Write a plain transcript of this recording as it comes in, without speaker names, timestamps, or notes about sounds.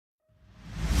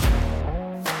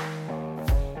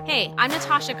Hey, I'm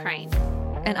Natasha Crane.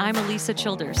 And I'm Elisa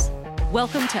Childers.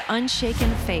 Welcome to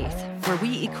Unshaken Faith, where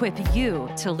we equip you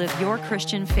to live your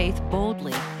Christian faith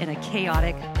boldly in a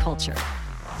chaotic culture.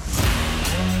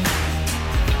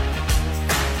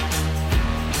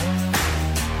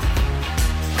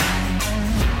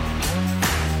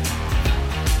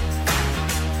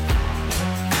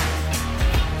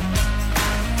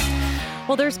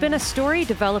 Well, there's been a story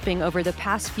developing over the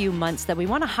past few months that we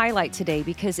want to highlight today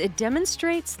because it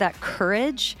demonstrates that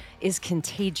courage is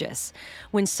contagious.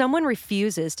 When someone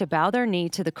refuses to bow their knee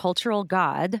to the cultural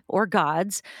god or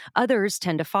gods, others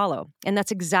tend to follow. And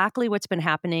that's exactly what's been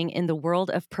happening in the world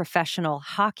of professional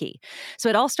hockey. So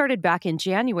it all started back in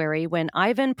January when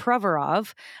Ivan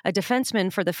Provorov, a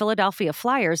defenseman for the Philadelphia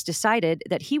Flyers, decided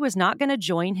that he was not going to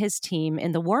join his team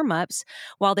in the warmups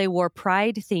while they wore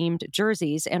pride-themed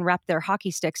jerseys and wrapped their hockey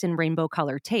sticks in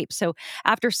rainbow-colored tape. So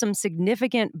after some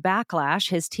significant backlash,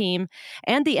 his team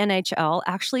and the NHL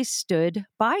actually stood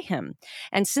by him.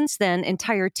 And since then,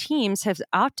 entire teams have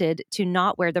opted to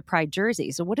not wear the pride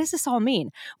jerseys. So what does this all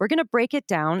mean? We're going to break it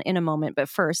down in a moment, but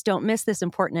first, don't miss this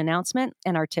important announcement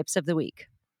and our tips of the week.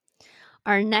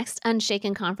 Our next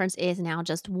Unshaken conference is now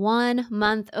just 1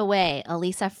 month away.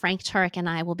 Elisa, Frank Turek, and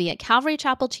I will be at Calvary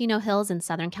Chapel, Chino Hills in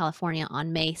Southern California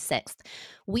on May 6th.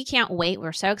 We can't wait.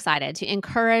 We're so excited to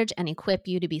encourage and equip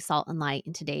you to be salt and light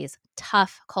in today's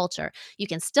tough culture. You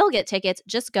can still get tickets.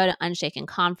 Just go to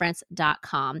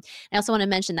unshakenconference.com. I also want to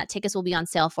mention that tickets will be on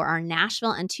sale for our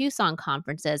Nashville and Tucson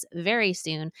conferences very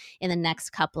soon in the next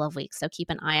couple of weeks. So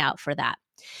keep an eye out for that.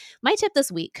 My tip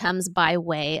this week comes by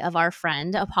way of our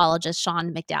friend, apologist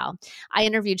Sean McDowell. I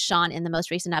interviewed Sean in the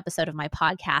most recent episode of my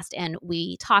podcast, and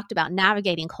we talked about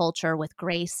navigating culture with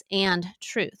grace and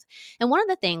truth. And one of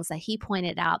the things that he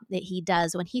pointed out that he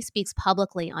does when he speaks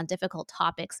publicly on difficult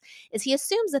topics is he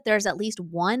assumes that there's at least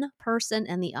one person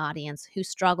in the audience who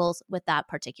struggles with that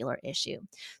particular issue.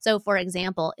 So, for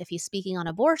example, if he's speaking on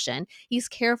abortion, he's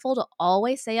careful to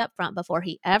always say up front before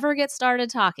he ever gets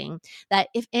started talking that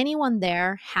if anyone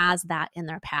there has that in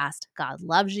their past, God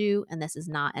loves you, and this is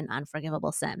not an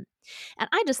unforgivable sin. And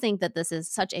I just think that this is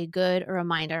such a good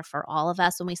reminder for all of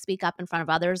us when we speak up in front of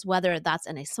others, whether that's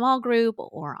in a small group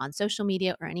or on social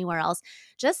media or anywhere else.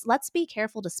 Just let's be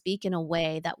careful to speak in a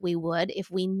way that we would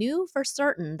if we knew for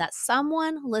certain that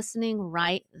someone listening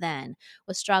right then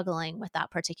was struggling with that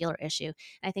particular issue.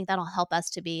 And I think that'll help us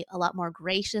to be a lot more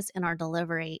gracious in our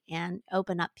delivery and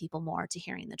open up people more to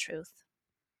hearing the truth.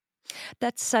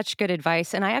 That's such good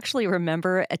advice. And I actually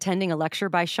remember attending a lecture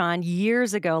by Sean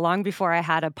years ago, long before I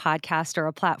had a podcast or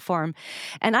a platform.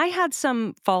 And I had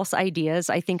some false ideas,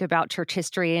 I think, about church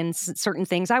history and certain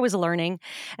things I was learning.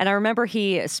 And I remember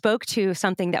he spoke to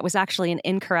something that was actually an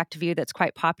incorrect view that's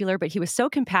quite popular, but he was so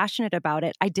compassionate about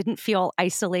it. I didn't feel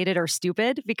isolated or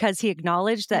stupid because he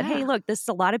acknowledged that, hey, look,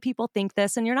 a lot of people think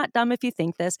this, and you're not dumb if you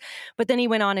think this. But then he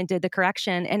went on and did the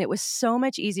correction, and it was so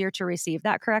much easier to receive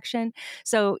that correction.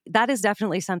 So that is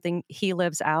definitely something he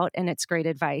lives out, and it's great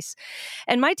advice.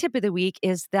 And my tip of the week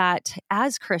is that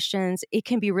as Christians, it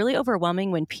can be really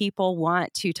overwhelming when people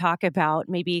want to talk about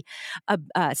maybe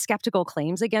skeptical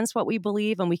claims against what we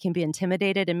believe, and we can be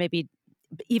intimidated and maybe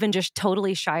even just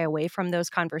totally shy away from those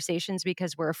conversations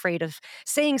because we're afraid of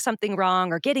saying something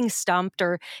wrong or getting stumped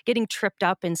or getting tripped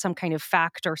up in some kind of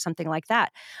fact or something like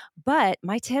that. But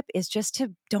my tip is just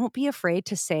to don't be afraid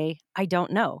to say, I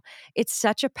don't know. It's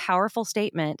such a powerful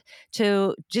statement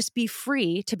to just be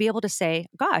free to be able to say,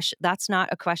 gosh, that's not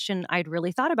a question I'd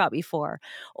really thought about before.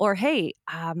 Or, hey,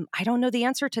 I don't know the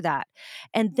answer to that.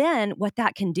 And then what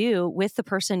that can do with the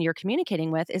person you're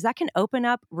communicating with is that can open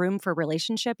up room for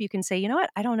relationship. You can say, you know what,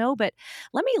 I don't know, but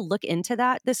let me look into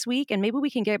that this week. And maybe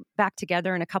we can get back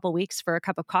together in a couple weeks for a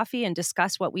cup of coffee and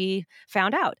discuss what we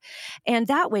found out. And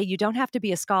that way you don't have to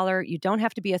be a scholar. You don't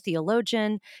have to be a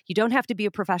theologian. You don't have to be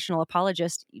a professional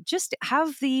apologist. You just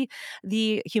have the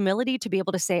humility to be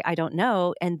able to say, I don't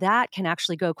know. And that can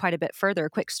actually go quite a bit further. A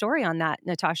quick story on that,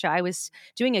 Natasha. I was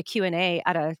doing a Q&A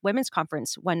at a women's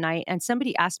conference one night, and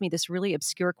somebody asked me this really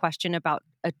obscure question about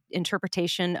an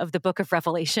interpretation of the book of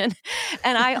Revelation.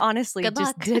 And I honestly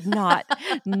just did not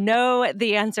know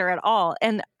the answer at all.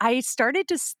 And I started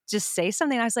to just say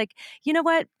something. I was like, you know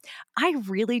what? I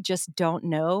really just don't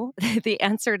know the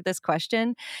answer to this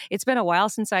question. It's been a while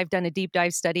since I've done a deep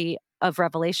dive study of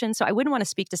Revelation. So I wouldn't want to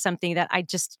speak to something that I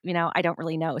just, I don't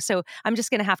really know. So I'm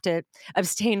just going to have to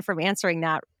abstain from answering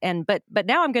that. But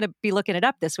now I'm going to be looking it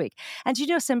up this week. And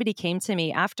somebody came to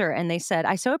me after and they said,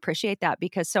 I so appreciate that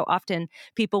because so often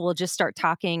people will just start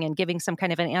talking and giving some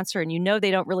kind of an answer and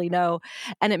they don't really know,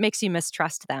 and it makes you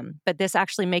mistrust them. But this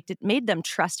actually made them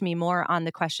trust pressed me more on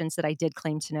the questions that I did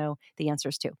claim to know the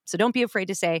answers to. So don't be afraid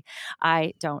to say,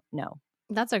 I don't know.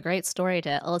 That's a great story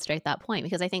to illustrate that point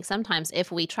because I think sometimes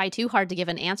if we try too hard to give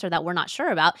an answer that we're not sure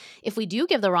about, if we do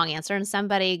give the wrong answer and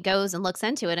somebody goes and looks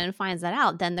into it and finds that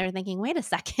out, then they're thinking, "Wait a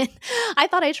second. I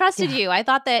thought I trusted Yeah, you. I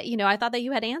thought that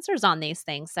you had answers on these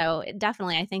things." So,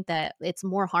 definitely I think that it's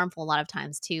more harmful a lot of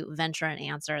times to venture an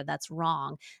answer that's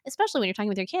wrong, especially when you're talking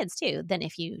with your kids too, than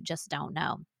if you just don't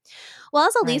know. Well,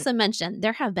 as right. Elisa mentioned,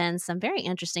 there have been some very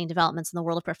interesting developments in the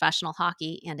world of professional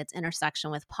hockey and its intersection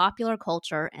with popular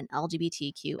culture and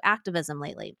LGBTQ activism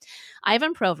lately.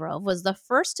 Ivan Provorov was the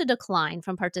first to decline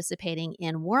from participating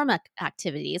in warm-up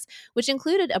activities, which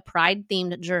included a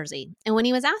pride-themed jersey. And when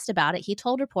he was asked about it, he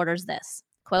told reporters this,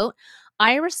 quote,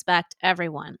 I respect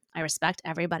everyone. I respect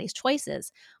everybody's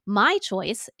choices. My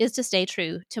choice is to stay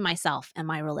true to myself and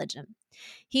my religion.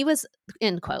 He was,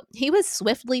 end quote, he was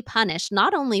swiftly punished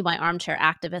not only by armchair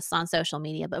activists on social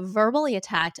media, but verbally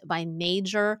attacked by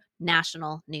major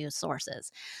national news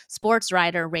sources. Sports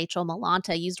writer Rachel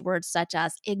Malanta used words such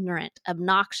as ignorant,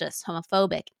 obnoxious,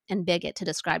 homophobic, and bigot to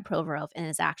describe Provorov and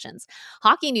his actions.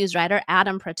 Hockey news writer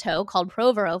Adam Prateau called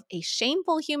Provorov a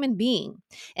shameful human being.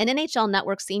 And NHL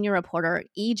Network senior reporter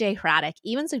EJ Hradek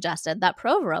even suggested that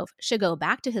Provorov should go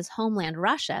back to his homeland,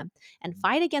 Russia, and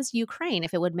fight against Ukraine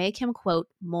if it would make him, quote,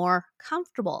 more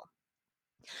comfortable.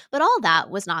 But all that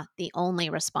was not the only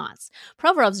response.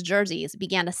 Provorov's jerseys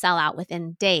began to sell out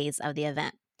within days of the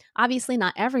event. Obviously,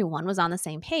 not everyone was on the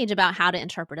same page about how to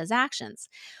interpret his actions.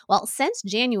 Well, since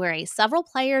January, several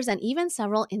players and even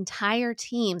several entire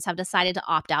teams have decided to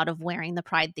opt out of wearing the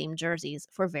pride themed jerseys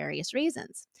for various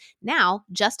reasons. Now,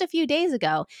 just a few days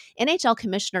ago, NHL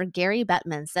Commissioner Gary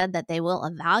Bettman said that they will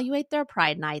evaluate their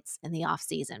pride nights in the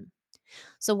offseason.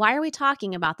 So, why are we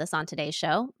talking about this on today's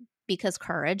show? Because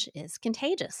courage is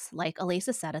contagious, like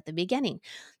Elisa said at the beginning.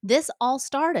 This all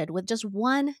started with just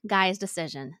one guy's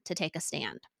decision to take a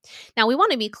stand. Now, we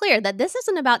want to be clear that this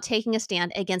isn't about taking a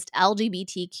stand against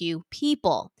LGBTQ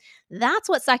people. That's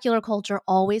what secular culture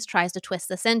always tries to twist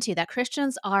this into, that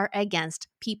Christians are against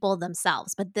people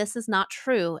themselves. But this is not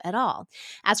true at all.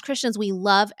 As Christians, we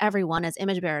love everyone as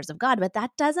image bearers of God, but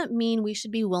that doesn't mean we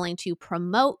should be willing to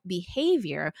promote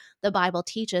behavior the Bible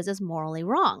teaches is morally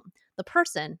wrong. The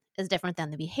person is different than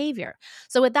the behavior.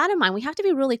 So, with that in mind, we have to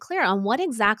be really clear on what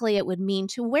exactly it would mean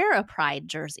to wear a pride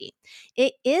jersey.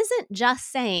 It isn't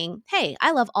just saying, hey,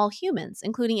 I love all humans,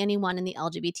 including anyone in the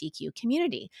LGBTQ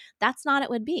community. That's not what it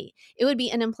would be. It would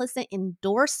be an implicit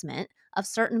endorsement of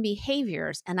certain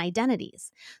behaviors and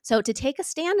identities. So, to take a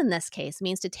stand in this case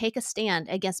means to take a stand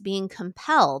against being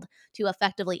compelled to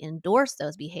effectively endorse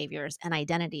those behaviors and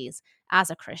identities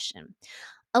as a Christian.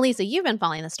 Elisa, you've been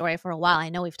following the story for a while. I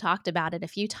know we've talked about it a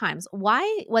few times.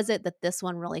 Why was it that this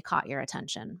one really caught your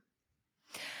attention?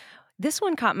 This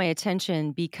one caught my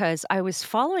attention because I was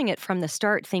following it from the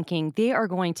start thinking they are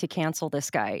going to cancel this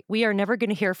guy. We are never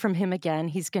going to hear from him again.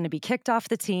 He's going to be kicked off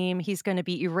the team. He's going to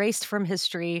be erased from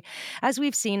history, as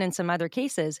we've seen in some other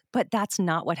cases. But that's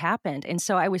not what happened. And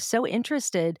so I was so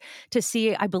interested to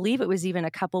see, I believe it was even a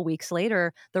couple weeks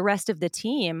later, the rest of the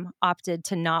team opted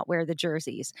to not wear the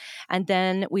jerseys. And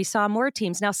then we saw more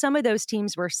teams. Now, some of those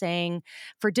teams were saying,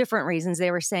 for different reasons,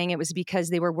 they were saying it was because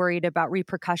they were worried about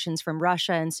repercussions from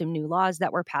Russia and some new laws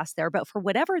that were passed there. But for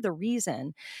whatever the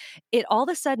reason, it all of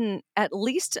a sudden, at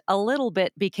least a little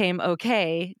bit, became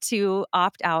okay to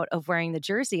opt out of wearing the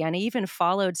jersey. And I even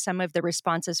followed some of the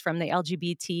responses from the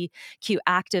LGBTQ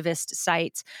activist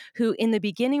sites who, in the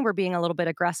beginning, were being a little bit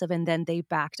aggressive and then they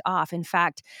backed off. In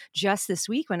fact, just this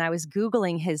week, when I was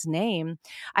Googling his name,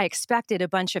 I expected a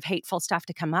bunch of hateful stuff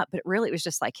to come up, but really it was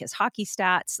just like his hockey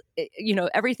stats.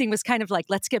 Everything was kind of like,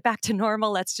 let's get back to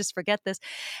normal. Let's just forget this.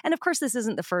 And of course, this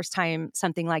isn't the first time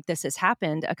something like this has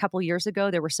happened. A couple years ago,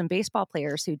 there were some baseball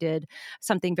players who did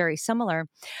something very similar.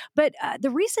 But the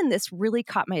reason this really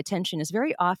caught my attention is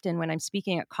very often when I'm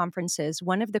speaking at conferences,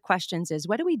 one of the questions is,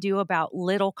 what do we do about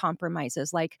little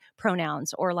compromises like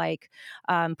pronouns or like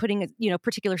putting,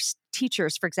 particular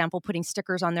teachers, for example, putting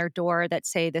stickers on their door that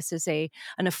say this is an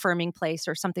affirming place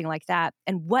or something like that,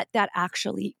 and what that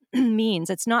actually means.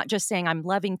 It's not just saying I'm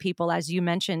loving people, as you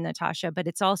mentioned, Natasha, but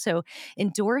it's also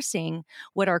endorsing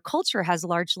what our culture has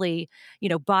largely,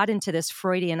 bought into, this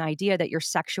Freudian idea that your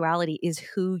sexuality is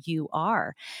who you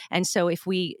are. And so if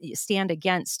we stand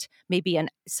against maybe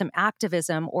some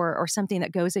activism or something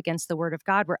that goes against the word of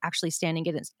God, we're actually standing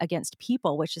against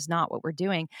people, which is not what we're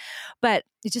doing. But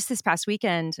just this past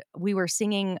weekend, we were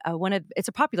singing it's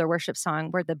a popular worship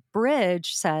song where the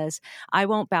bridge says, I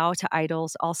won't bow to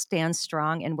idols, I'll stand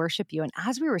strong and worship you. And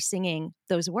as we were singing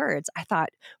those words, I thought,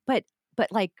 but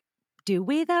like, Do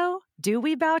we though? Do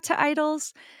we bow to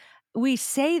idols? We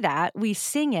say that, we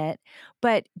sing it,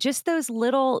 but just those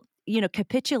little,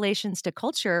 capitulations to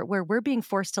culture where we're being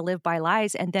forced to live by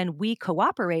lies and then we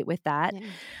cooperate with that. Yeah.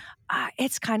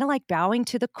 It's kind of like bowing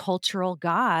to the cultural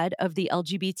god of the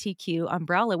LGBTQ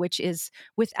umbrella, which is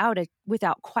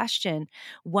without question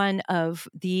one of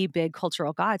the big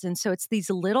cultural gods. And so it's these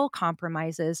little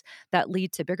compromises that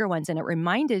lead to bigger ones. And it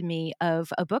reminded me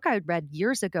of a book I had read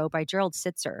years ago by Gerald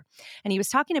Sitzer, and he was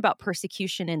talking about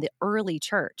persecution in the early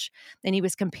church, and he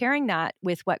was comparing that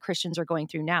with what Christians are going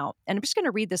through now. And I'm just going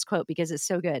to read this quote because it's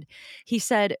so good. He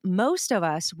said, "Most of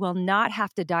us will not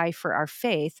have to die for our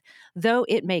faith, though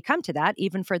it may come to that,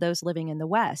 even for those living in the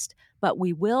West. But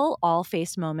we will all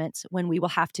face moments when we will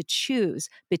have to choose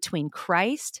between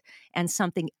Christ and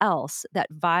something else that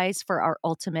vies for our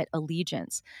ultimate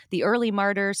allegiance. The early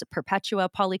martyrs, Perpetua,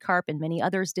 Polycarp, and many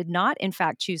others did not, in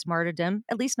fact, choose martyrdom,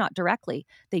 at least not directly.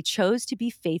 They chose to be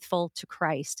faithful to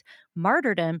Christ.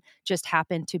 Martyrdom just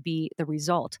happened to be the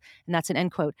result." And that's an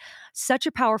end quote. Such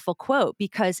a powerful quote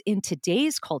because in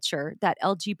today's culture, that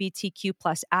LGBTQ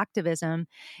plus activism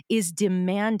is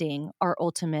demanding our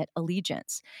ultimate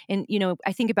allegiance. And,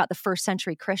 I think about the first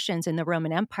century Christians in the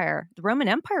Roman Empire. The Roman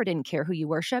Empire didn't care who you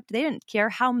worshiped. They didn't care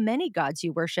how many gods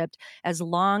you worshiped as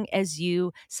long as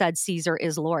you said Caesar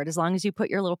is Lord, as long as you put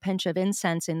your little pinch of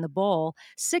incense in the bowl,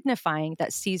 signifying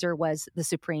that Caesar was the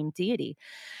supreme deity.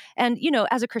 And,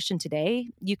 as a Christian today,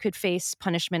 you could face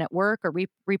punishment at work or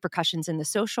repercussions in the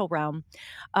social realm.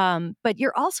 But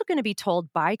you're also going to be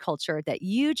told by culture that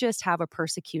you just have a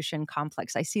persecution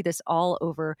complex. I see this all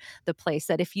over the place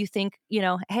that if you think,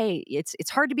 hey, it's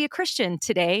hard to be a Christian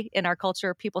today in our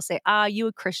culture, people say,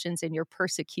 you Christians and your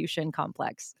persecution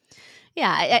complex.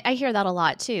 Yeah, I hear that a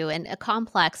lot too. And a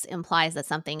complex implies that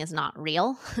something is not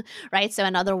real, right? So,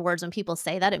 in other words, when people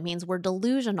say that, it means we're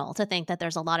delusional to think that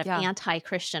there's a lot of Yeah. anti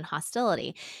Christian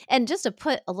hostility. And just to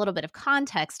put a little bit of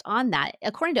context on that,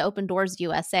 according to Open Doors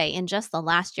USA, in just the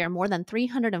last year, more than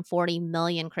 340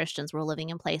 million Christians were living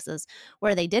in places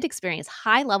where they did experience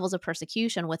high levels of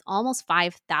persecution, with almost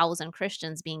 5,000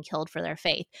 Christians being killed for their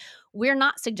faith. We're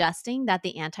not suggesting that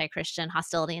the anti Christian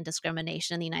hostility and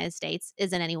discrimination in the United States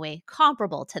is in any way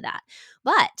comparable to that.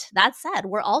 But that said,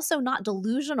 we're also not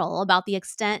delusional about the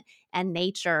extent and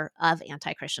nature of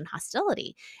anti Christian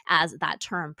hostility, as that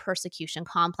term persecution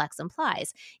complex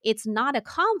implies. It's not a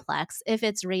complex if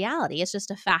it's reality, it's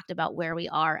just a fact about where we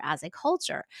are as a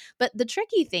culture. But the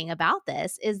tricky thing about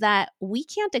this is that we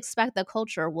can't expect the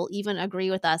culture will even agree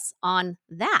with us on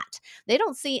that. They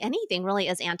don't see anything really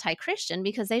as anti Christian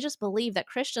because they just believe that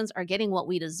Christians are getting what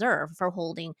we deserve for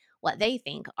holding what they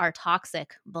think are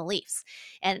toxic beliefs.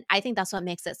 And I think that's what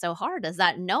makes it so hard, is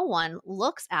that no one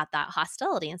looks at that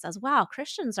hostility and says, wow,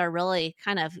 Christians are really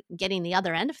kind of getting the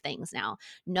other end of things now.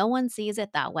 No one sees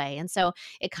it that way. And so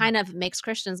it kind of makes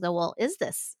Christians go, well, is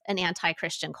this an anti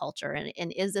Christian culture?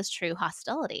 And is this true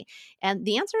hostility? And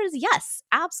the answer is yes,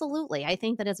 absolutely. I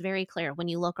think that it's very clear when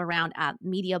you look around at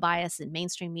media bias and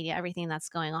mainstream media, everything that's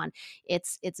going on.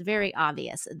 It's very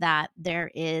obvious that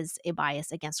there is a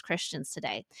bias against Christians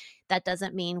today. That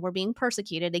doesn't mean we're being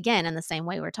persecuted again in the same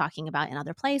way we're talking about in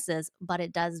other places, but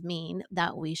it does mean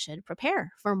that we should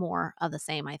prepare for more of the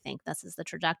same. I think this is the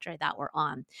trajectory that we're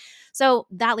on. So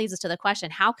that leads us to the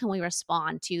question, how can we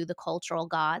respond to the cultural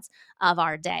gods of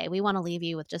our day? We want to leave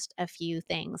you with just a few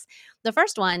things. The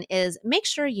first one is make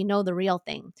sure you know the real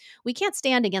thing. We can't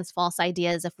stand against false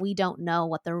ideas if we don't know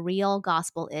what the real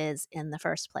gospel is in the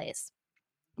first place.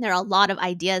 There are a lot of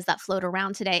ideas that float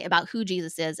around today about who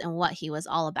Jesus is and what he was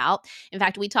all about. In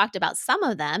fact, we talked about some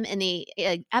of them in the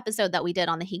episode that we did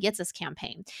on the He Gets Us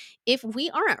campaign. If we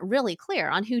aren't really clear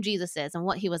on who Jesus is and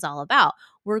what he was all about,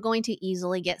 we're going to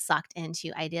easily get sucked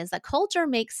into ideas that culture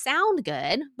makes sound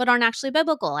good, but aren't actually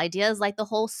biblical. Ideas like the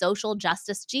whole social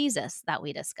justice Jesus that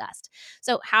we discussed.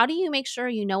 So, how do you make sure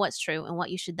you know what's true and what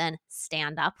you should then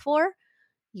stand up for?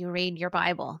 You read your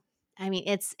Bible. I mean,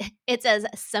 it's as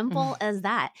simple as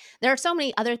that. There are so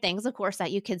many other things, of course,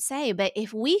 that you could say, but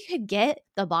if we could get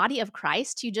the body of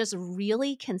Christ to just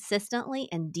really consistently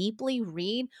and deeply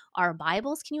read our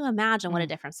Bibles, can you imagine what a Mm.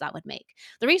 difference that would make?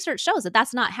 The research shows that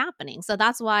that's not happening. So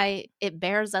that's why it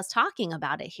bears us talking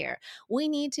about it here. We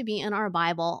need to be in our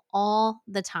Bible all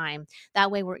the time. That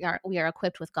way we are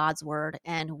equipped with God's word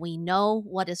and we know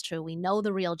what is true. We know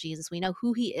the real Jesus. We know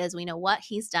who he is. We know what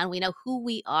he's done. We know who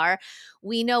we are.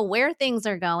 We know where things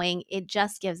are going. It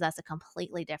just gives us a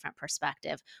completely different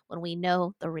perspective when we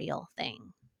know the real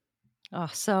thing. Oh,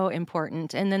 so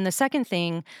important. And then the second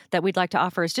thing that we'd like to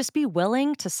offer is just be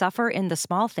willing to suffer in the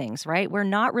small things, right? We're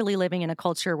not really living in a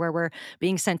culture where we're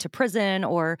being sent to prison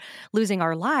or losing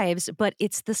our lives, but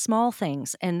it's the small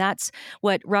things. And that's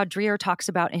what Rod Dreher talks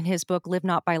about in his book, Live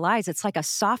Not by Lies. It's like a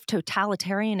soft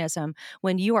totalitarianism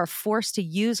when you are forced to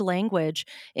use language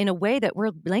in a way that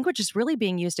language is really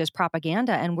being used as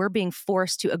propaganda and we're being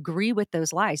forced to agree with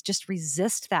those lies. Just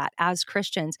resist that as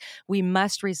Christians. We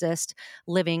must resist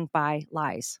living by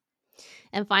lies.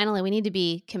 And finally, we need to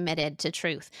be committed to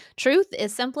truth. Truth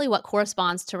is simply what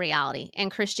corresponds to reality, and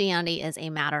Christianity is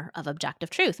a matter of objective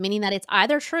truth, meaning that it's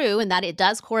either true and that it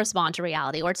does correspond to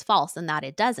reality, or it's false and that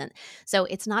it doesn't. So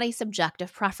it's not a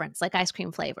subjective preference like ice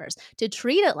cream flavors. To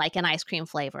treat it like an ice cream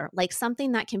flavor, like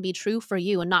something that can be true for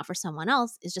you and not for someone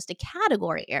else, is just a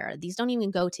category error. These don't even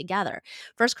go together.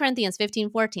 1 Corinthians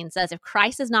 15:14 says, if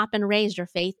Christ has not been raised, your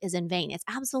faith is in vain. It's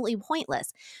absolutely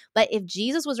pointless. But if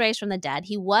Jesus was raised from the dead,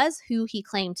 he was who he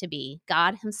claimed to be,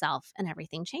 God himself, and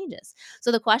everything changes.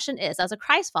 So the question is, as a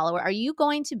Christ follower, are you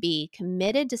going to be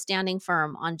committed to standing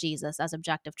firm on Jesus as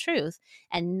objective truth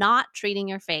and not treating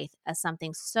your faith as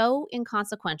something so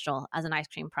inconsequential as an ice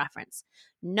cream preference?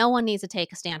 No one needs to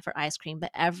take a stand for ice cream,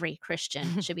 but every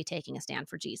Christian should be taking a stand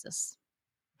for Jesus.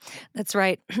 That's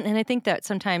right. And I think that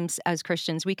sometimes as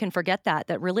Christians, we can forget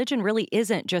that religion really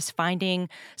isn't just finding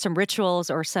some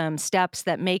rituals or some steps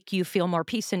that make you feel more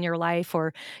peace in your life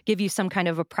or give you some kind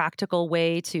of a practical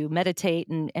way to meditate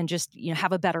and just,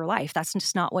 have a better life. That's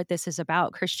just not what this is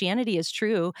about. Christianity is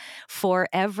true for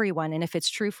everyone. And if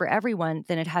it's true for everyone,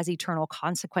 then it has eternal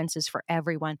consequences for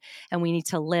everyone. And we need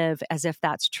to live as if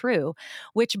that's true,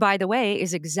 which, by the way,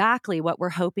 is exactly what we're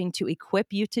hoping to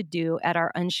equip you to do at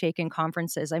our Unshaken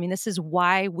conferences. I mean, this is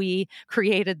why we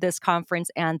created this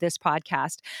conference and this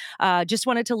podcast. Just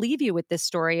wanted to leave you with this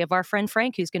story of our friend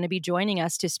Frank, who's going to be joining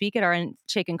us to speak at our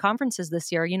Unshaken conferences this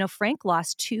year. Frank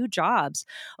lost 2 jobs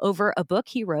over a book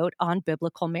he wrote on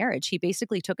biblical marriage. He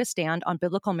basically took a stand on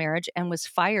biblical marriage and was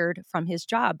fired from his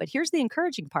job. But here's the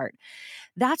encouraging part.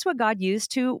 That's what God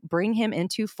used to bring him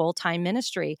into full-time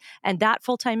ministry. And that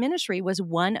full-time ministry was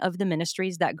one of the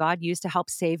ministries that God used to help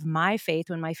save my faith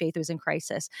when my faith was in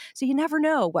crisis. So you never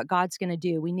know what God's going to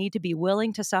do. We need to be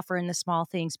willing to suffer in the small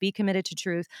things, be committed to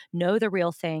truth, know the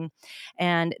real thing.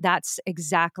 And that's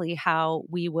exactly how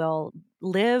we will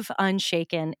live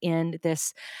unshaken in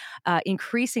this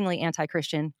increasingly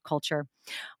anti-Christian culture.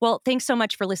 Well, thanks so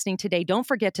much for listening today. Don't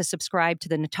forget to subscribe to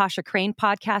the Natasha Crane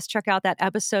podcast. Check out that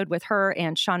episode with her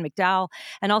and Sean McDowell,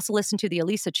 and also listen to the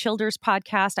Elisa Childers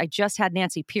podcast. I just had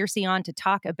Nancy Piercy on to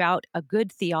talk about a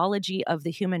good theology of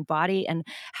the human body and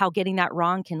how getting that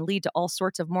wrong can lead to all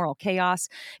sorts of moral chaos.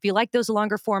 If you like those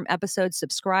longer form episodes,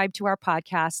 subscribe to our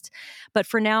podcast. But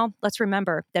for now, let's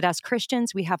remember that as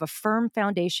Christians, we have a firm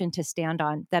foundation to stand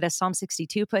on, that, as Psalm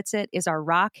 62 puts it, is our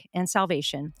rock and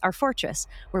salvation, our fortress,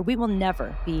 where we will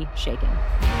never be shaken.